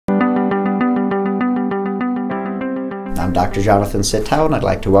I'm Dr. Jonathan Citow, and I'd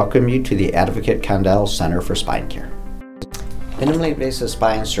like to welcome you to the Advocate Condell Center for Spine Care. Minimally invasive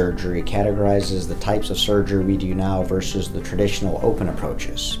spine surgery categorizes the types of surgery we do now versus the traditional open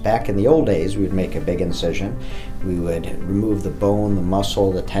approaches. Back in the old days, we would make a big incision. We would remove the bone, the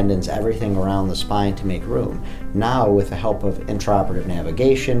muscle, the tendons, everything around the spine to make room. Now, with the help of intraoperative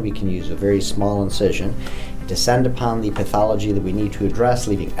navigation, we can use a very small incision, descend upon the pathology that we need to address,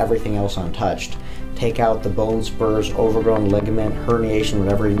 leaving everything else untouched. Take out the bone spurs, overgrown ligament, herniation,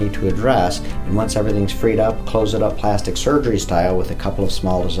 whatever you need to address, and once everything's freed up, close it up plastic surgery style with a couple of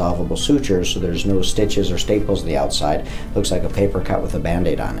small dissolvable sutures so there's no stitches or staples on the outside. Looks like a paper cut with a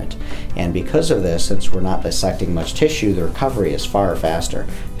band-aid on it. And because of this, since we're not dissecting much tissue, the recovery is far faster.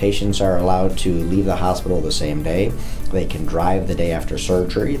 Patients are allowed to leave the hospital the same day. They can drive the day after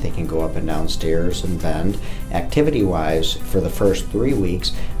surgery. They can go up and down stairs and bend. Activity-wise, for the first 3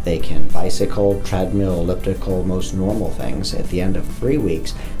 weeks, they can bicycle, treadmill, elliptical, most normal things. At the end of 3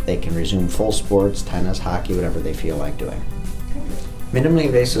 weeks, they can resume full sports, tennis, hockey, whatever they feel like doing. Minimally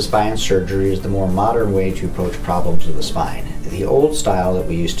invasive spine surgery is the more modern way to approach problems of the spine. The old style that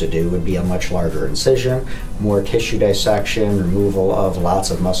we used to do would be a much larger incision, more tissue dissection, removal of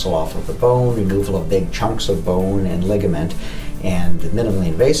lots of muscle off of the bone, removal of big chunks of bone and ligament. And the minimally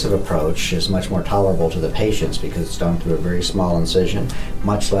invasive approach is much more tolerable to the patients because it's done through a very small incision,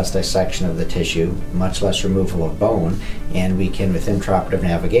 much less dissection of the tissue, much less removal of bone, and we can, with intraoperative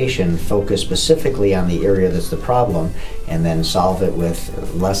navigation, focus specifically on the area that's the problem and then solve it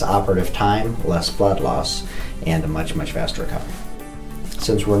with less operative time, less blood loss, and a much, much faster recovery.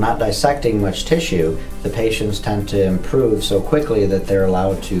 Since we're not dissecting much tissue, the patients tend to improve so quickly that they're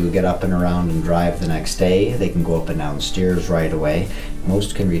allowed to get up and around and drive the next day. They can go up and down stairs right away.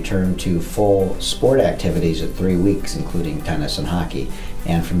 Most can return to full sport activities at 3 weeks, including tennis and hockey.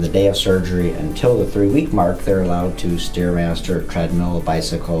 And from the day of surgery until the 3-week mark, they're allowed to Stairmaster, treadmill,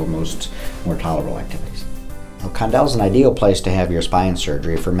 bicycle, most more tolerable activities. Now, Condell's an ideal place to have your spine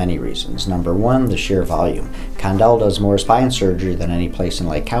surgery for many reasons. Number one, the sheer volume. Condell does more spine surgery than any place in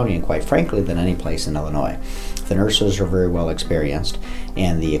Lake County, and quite frankly, than any place in Illinois. The nurses are very well experienced,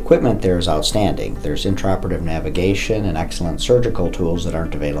 and the equipment there is outstanding. There's intraoperative navigation and excellent surgical tools that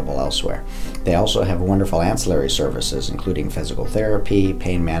aren't available elsewhere. They also have wonderful ancillary services, including physical therapy,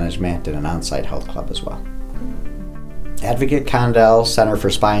 pain management, and an on-site health club as well. Advocate Condell Center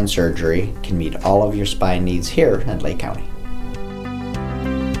for Spine Surgery can meet all of your spine needs here in Lake County.